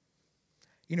with you.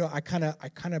 I kind of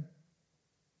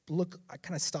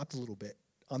stopped a little bit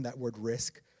on that word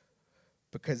risk,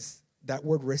 because that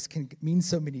word risk can mean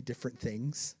so many different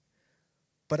things.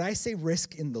 But I say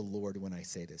risk in the Lord when I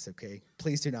say this, okay?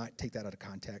 Please do not take that out of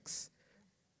context.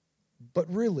 But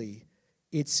really,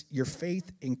 it's your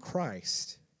faith in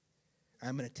Christ.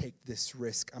 I'm going to take this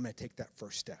risk. I'm going to take that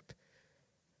first step.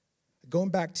 Going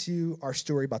back to our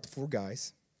story about the 4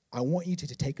 guys, I want you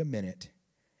to take a minute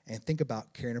and think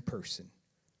about carrying a person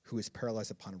who is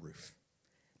paralyzed upon a roof,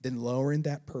 then lowering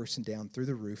that person down through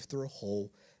the roof, through a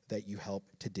hole that you help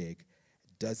to dig.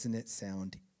 Does it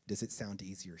sound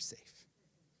easy or safe?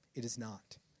 It is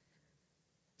not.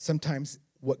 Sometimes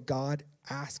what God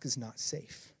asks is not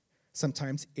safe.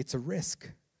 Sometimes it's a risk.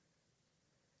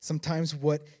 Sometimes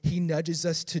what he nudges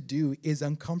us to do is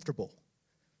uncomfortable.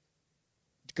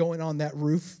 Going on that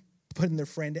roof, putting their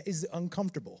friend is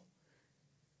uncomfortable.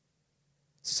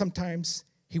 Sometimes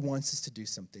he wants us to do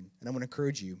something. And I want to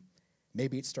encourage you,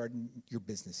 maybe it's starting your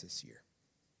business this year.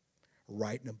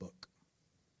 Writing a book.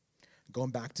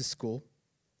 Going back to school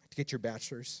to get your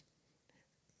bachelor's,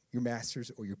 your master's,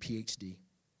 or your PhD.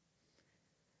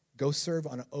 Go serve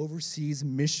on an overseas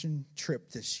mission trip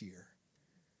this year.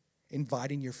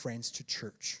 Inviting your friends to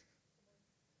church.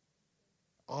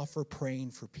 Offer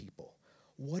praying for people.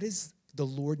 What is the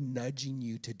Lord nudging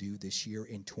you to do this year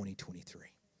in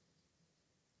 2023?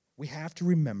 We have to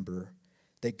remember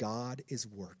that God is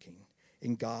working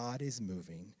and God is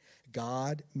moving.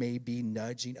 God may be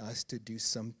nudging us to do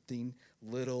something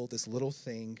little, this little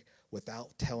thing,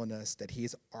 without telling us that he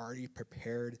has already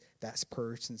prepared that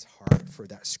person's heart for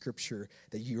that scripture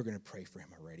that you're going to pray for them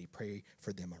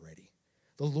already.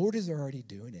 The Lord is already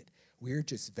doing it. We're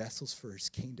just vessels for his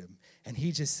kingdom. And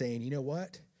he's just saying, you know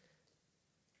what?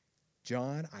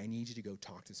 John, I need you to go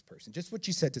talk to this person. Just what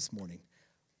you said this morning.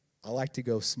 I like to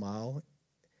go smile.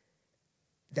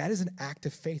 That is an act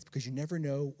of faith, because you never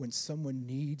know when someone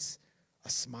needs a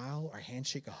smile, a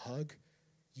handshake, a hug.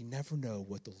 You never know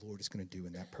what the Lord is going to do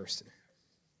in that person.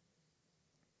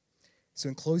 So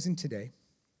in closing today,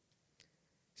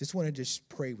 just want to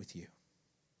pray with you.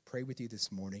 Pray with you this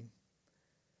morning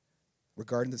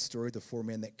regarding the story of the 4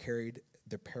 men that carried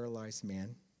the paralyzed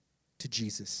man to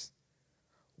Jesus.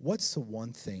 What's the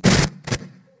one thing?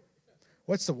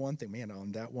 Man,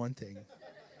 on that one thing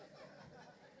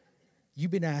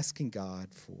you've been asking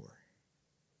God for?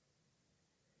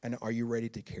 And are you ready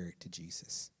to carry it to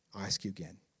Jesus? I'll ask you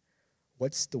again.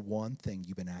 What's the one thing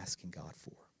you've been asking God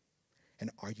for? And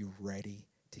are you ready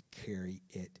to carry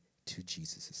it to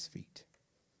Jesus' feet?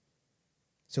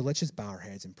 So let's just bow our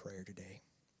heads in prayer today.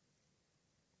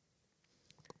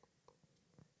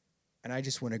 And I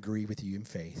just want to agree with you in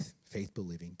faith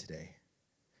believing today.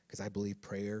 Because I believe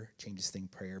prayer changes things.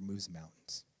 Prayer moves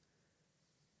mountains.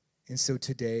 And so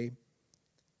today,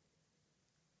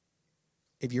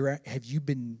 have you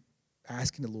been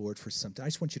asking the Lord for something? I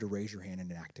just want you to raise your hand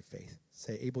in an act of faith.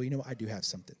 Say, Abel, I do have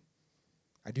something.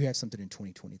 I do have something in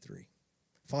 2023.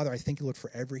 Father, I thank you, Lord,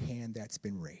 for every hand that's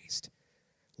been raised.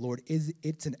 Lord,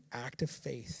 it's an act of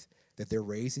faith that they're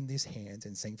raising these hands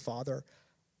and saying, Father,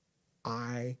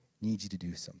 I need you to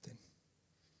do something.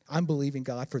 I'm believing,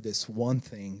 God, for this one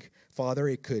thing. Father,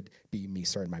 it could be me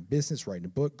starting my business, writing a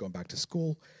book, going back to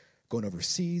school, going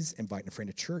overseas, inviting a friend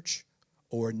to church,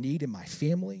 or a need in my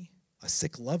family, a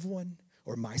sick loved one,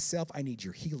 or myself. I need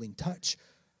your healing touch.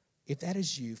 If that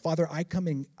is you, Father, I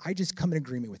just come in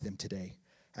agreement with them today.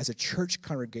 As a church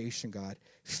congregation, God,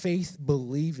 faith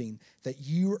believing that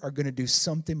you are going to do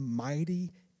something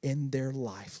mighty in their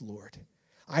life, Lord.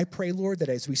 I pray, Lord, that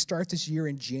as we start this year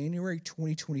in January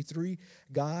 2023,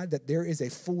 God, that there is a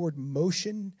forward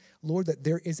motion, Lord, that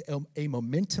there is a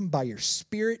momentum by your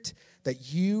Spirit,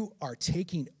 that you are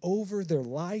taking over their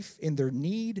life in their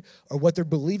need or what they're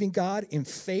believing, God, in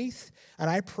faith. And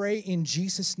I pray in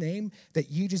Jesus' name that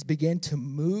you just begin to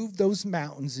move those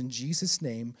mountains in Jesus'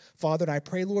 name. Father, and I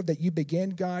pray, Lord, that you begin,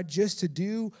 God, just to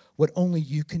do what only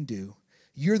you can do.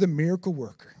 You're the miracle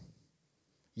worker.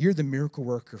 You're the miracle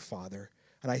worker, Father.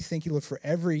 And I thank you, Lord, for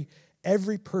every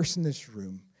person in this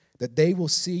room, that they will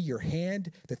see your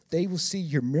hand, that they will see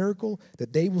your miracle,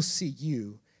 that they will see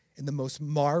you in the most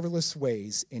marvelous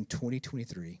ways in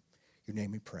 2023. Your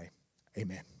name we pray.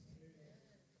 Amen.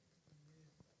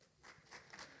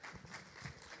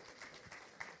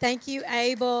 Thank you,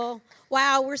 Abel.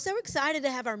 Wow, we're so excited to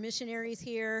have our missionaries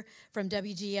here from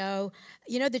WGO.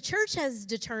 You know, the church has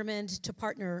determined to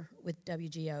partner with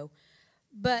WGO.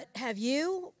 But have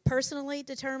you personally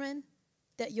determined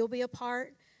that you'll be a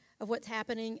part of what's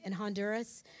happening in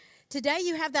Honduras? Today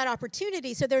you have that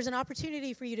opportunity, so there's an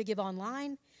opportunity for you to give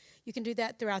online. You can do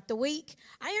that throughout the week.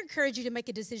 I encourage you to make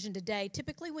a decision today.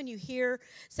 Typically when you hear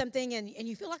something and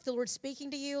you feel like the Lord's speaking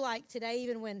to you, like today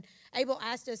even when Abel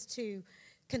asked us to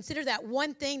consider that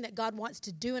one thing that God wants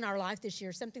to do in our life this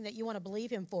year, something that you want to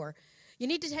believe Him for. You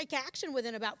need to take action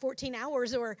within about 14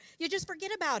 hours or you just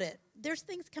forget about it. There's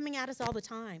things coming at us all the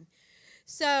time.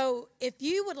 So if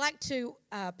you would like to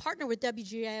partner with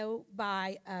WGO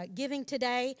by giving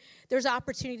today, there's an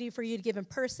opportunity for you to give in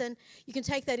person. You can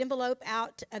take that envelope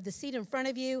out of the seat in front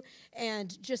of you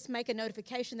and just make a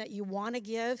notification that you want to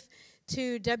give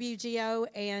to WGO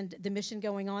and the mission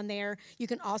going on there. You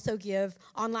can also give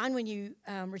online when you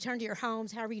return to your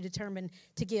homes, however you determine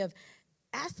to give.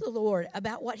 Ask the Lord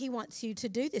about what He wants you to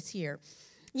do this year.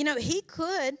 You know, He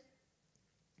could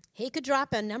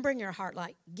drop a number in your heart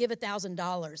like give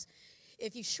 $1,000.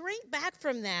 If you shrink back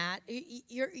from that,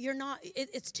 you're not.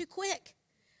 It's too quick.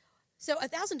 So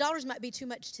 $1,000 might be too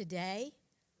much today,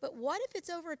 but what if it's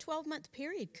over a 12-month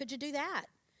period? Could you do that?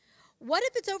 What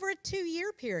if it's over a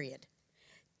 2-year period?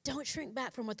 Don't shrink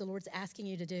back from what the Lord's asking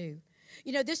you to do.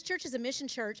 You know, this church is a mission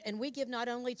church, and we give not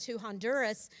only to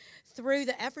Honduras through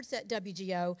the efforts at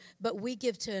WGO, but we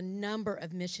give to a number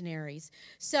of missionaries.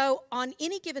 So on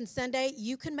any given Sunday,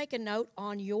 you can make a note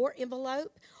on your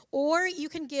envelope, or you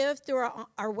can give through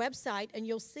our website, and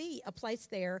you'll see a place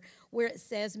there where it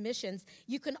says missions.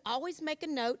 You can always make a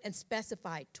note and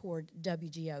specify toward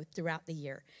WGO throughout the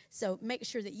year. So make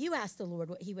sure that you ask the Lord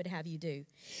what He would have you do.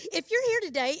 If you're here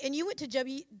today and you went to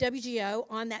WGO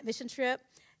on that mission trip,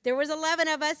 there was 11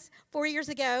 of us 4 years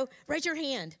ago. Raise your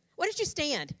hand. Why don't you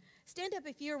stand? Stand up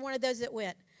if you're one of those that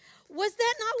went. Was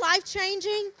that not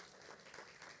life-changing?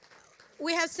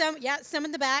 We have some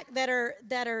in the back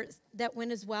that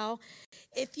went as well.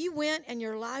 If you went and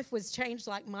your life was changed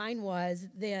like mine was,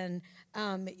 then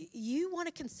you want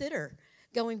to consider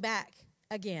going back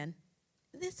again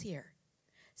this year.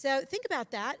 So think about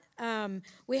that.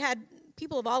 We had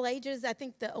people of all ages. I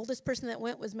think the oldest person that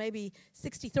went was maybe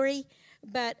 63.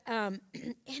 But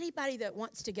anybody that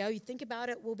wants to go, you think about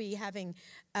it, we'll be having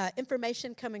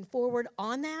information coming forward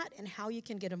on that and how you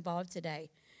can get involved today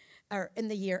or in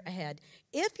the year ahead.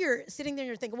 If you're sitting there and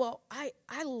you're thinking, well,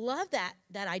 I love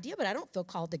that idea, but I don't feel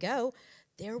called to go,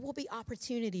 there will be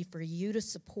opportunity for you to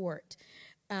support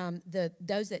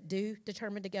those that do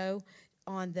determine to go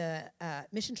on the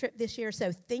mission trip this year.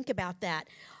 So think about that.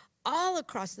 All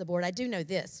across the board, I do know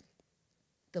this.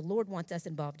 The Lord wants us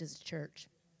involved as a church.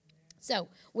 So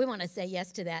we want to say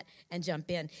yes to that and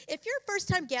jump in. If you're a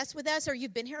first-time guest with us or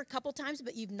you've been here a couple times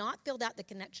but you've not filled out the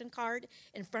connection card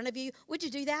in front of you, would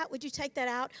you do that? Would you take that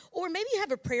out? Or maybe you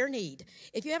have a prayer need.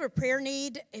 If you have a prayer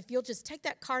need, if you'll just take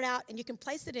that card out and you can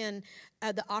place it in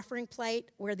the offering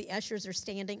plate where the ushers are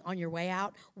standing on your way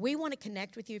out. We want to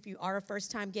connect with you if you are a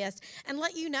first-time guest and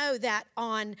let you know that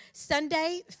on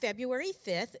Sunday, February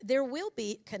 5th, there will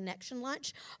be connection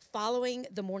lunch following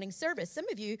the morning service. Some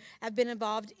of you have been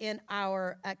involved in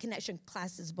our connection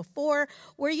classes before,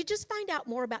 where you just find out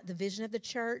more about the vision of the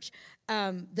church,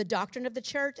 the doctrine of the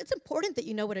church. It's important that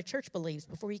you know what a church believes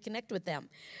before you connect with them.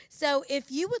 So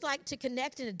if you would like to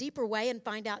connect in a deeper way and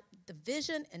find out the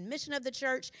vision and mission of the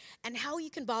church and how you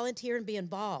can volunteer and be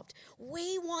involved,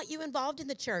 we want you involved in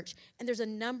the church, and there's a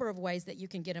number of ways that you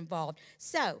can get involved.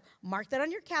 So mark that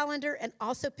on your calendar and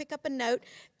also pick up a note.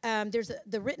 There's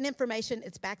the written information.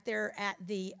 It's back there at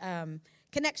the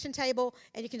connection table,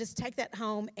 and you can just take that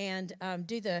home and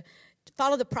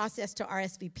follow the process to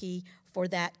RSVP for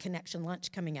that connection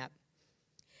lunch coming up.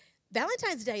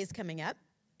 Valentine's Day is coming up.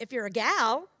 If you're a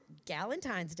gal,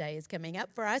 Galentine's Day is coming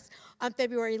up for us on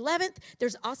February 11th.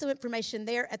 There's also information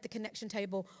there at the connection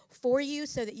table for you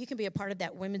so that you can be a part of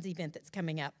that women's event that's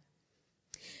coming up.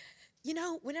 You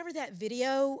know, whenever that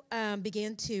video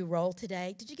began to roll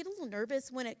today, did you get a little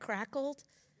nervous when it crackled?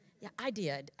 Yeah, I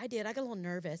did. I got a little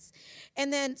nervous.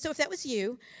 And then, so if that was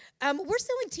you, we're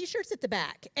selling T-shirts at the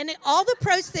back. And all the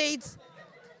proceeds,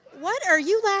 what are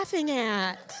you laughing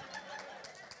at?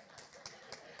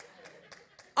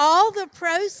 All the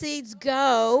proceeds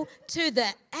go to the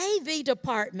AV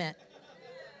department.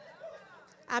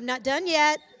 I'm not done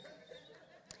yet.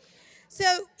 So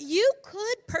you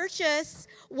could purchase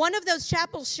one of those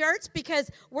chapel shirts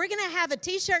because we're going to have a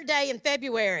T-shirt day in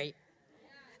February.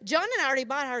 John and I already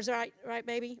bought ours, right,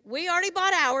 baby? We already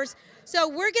bought ours. So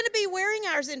we're going to be wearing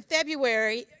ours in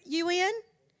February. You in?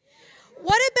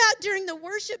 What about during the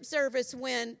worship service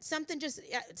when something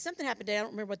happened today? I don't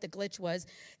remember what the glitch was.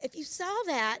 If you saw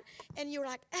that and you were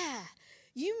like,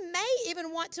 you may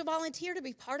even want to volunteer to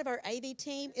be part of our AV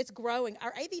team. It's growing.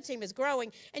 Our AV team is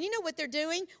growing. And you know what they're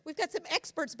doing? We've got some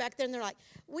experts back there, and they're like,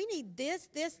 we need this,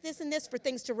 and this for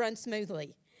things to run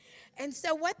smoothly. And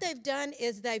so what they've done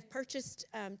is they've purchased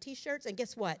T-shirts, and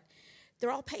guess what?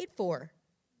 They're all paid for.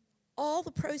 All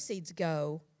the proceeds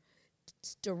go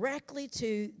directly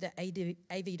to the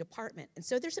AV department. And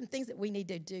so there's some things that we need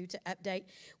to do to update.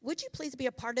 Would you please be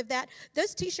a part of that?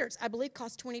 Those T-shirts, I believe,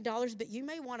 cost $20, but you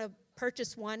may want to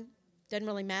purchase one. Doesn't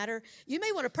really matter. You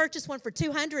may want to purchase one for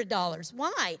 $200.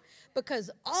 Why? Because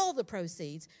all the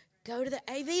proceeds go to the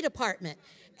AV department,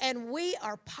 and we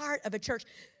are part of a church.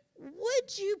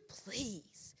 Would you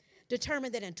please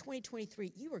determine that in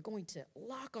 2023 you are going to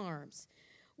lock arms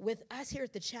with us here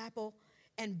at the chapel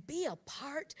and be a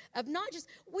part of not just,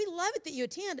 we love it that you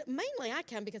attend. Mainly I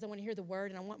come because I want to hear the word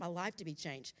and I want my life to be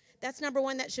changed. That's number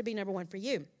one. That should be number one for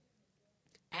you.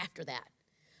 After that,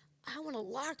 I want to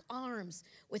lock arms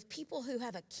with people who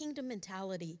have a kingdom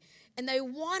mentality and they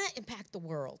want to impact the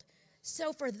world.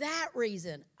 So for that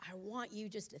reason, I want you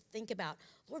just to think about,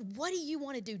 Lord, what do you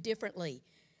want to do differently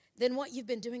than what you've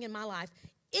been doing in my life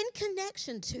in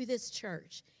connection to this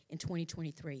church in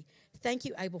 2023. Thank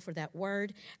you, Abel, for that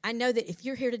word. I know that if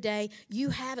you're here today, you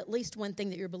have at least one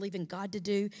thing that you're believing God to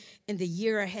do in the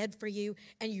year ahead for you,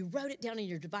 and you wrote it down in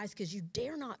your device because you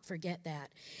dare not forget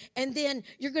that. And then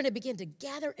you're going to begin to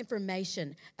gather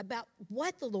information about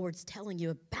what the Lord's telling you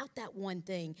about that one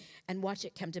thing and watch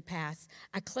it come to pass.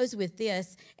 I close with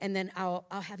this, and then I'll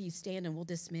have you stand and we'll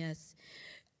dismiss.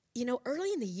 You know,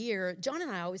 early in the year, John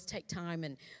and I always take time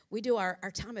and we do our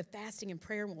time of fasting and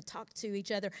prayer, and we'll talk to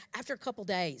each other after a couple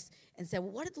days and say,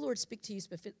 well, what did the Lord speak to you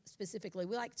specifically?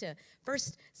 We like to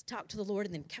first talk to the Lord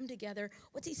and then come together.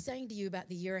 What's he saying to you about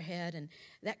the year ahead and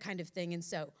that kind of thing? And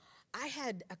so I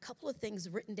had a couple of things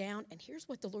written down, and here's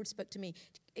what the Lord spoke to me.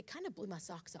 It kind of blew my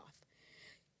socks off.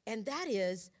 And that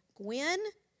is, Gwen,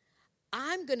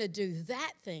 I'm going to do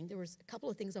that thing. There was a couple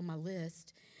of things on my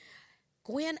list.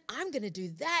 Gwen, I'm going to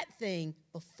do that thing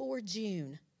before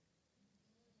June.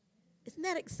 Isn't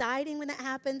that exciting when that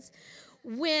happens?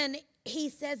 When he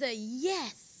says a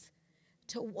yes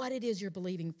to what it is you're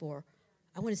believing for.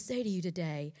 I want to say to you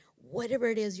today, whatever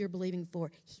it is you're believing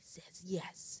for, he says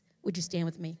yes. Would you stand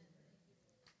with me?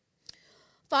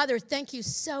 Father, thank you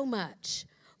so much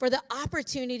for the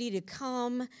opportunity to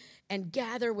come and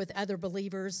gather with other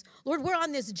believers. Lord, we're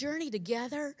on this journey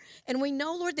together, and we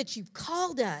know, Lord, that you've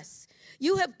called us.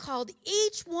 You have called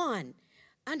each one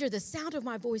under the sound of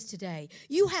my voice today.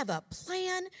 You have a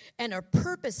plan and a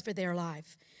purpose for their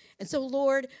life. And so,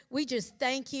 Lord, we just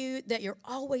thank you that you're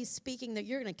always speaking, that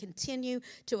you're going to continue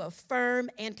to affirm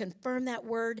and confirm that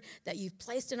word that you've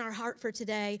placed in our heart for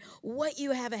today, what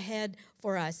you have ahead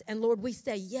for us. And, Lord, we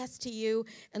say yes to you.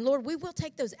 And, Lord, we will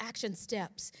take those action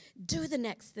steps. Do the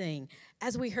next thing,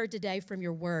 as we heard today from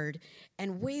your word.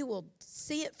 And we will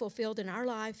see it fulfilled in our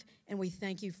life, and we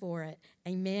thank you for it.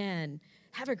 Amen.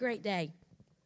 Have a great day.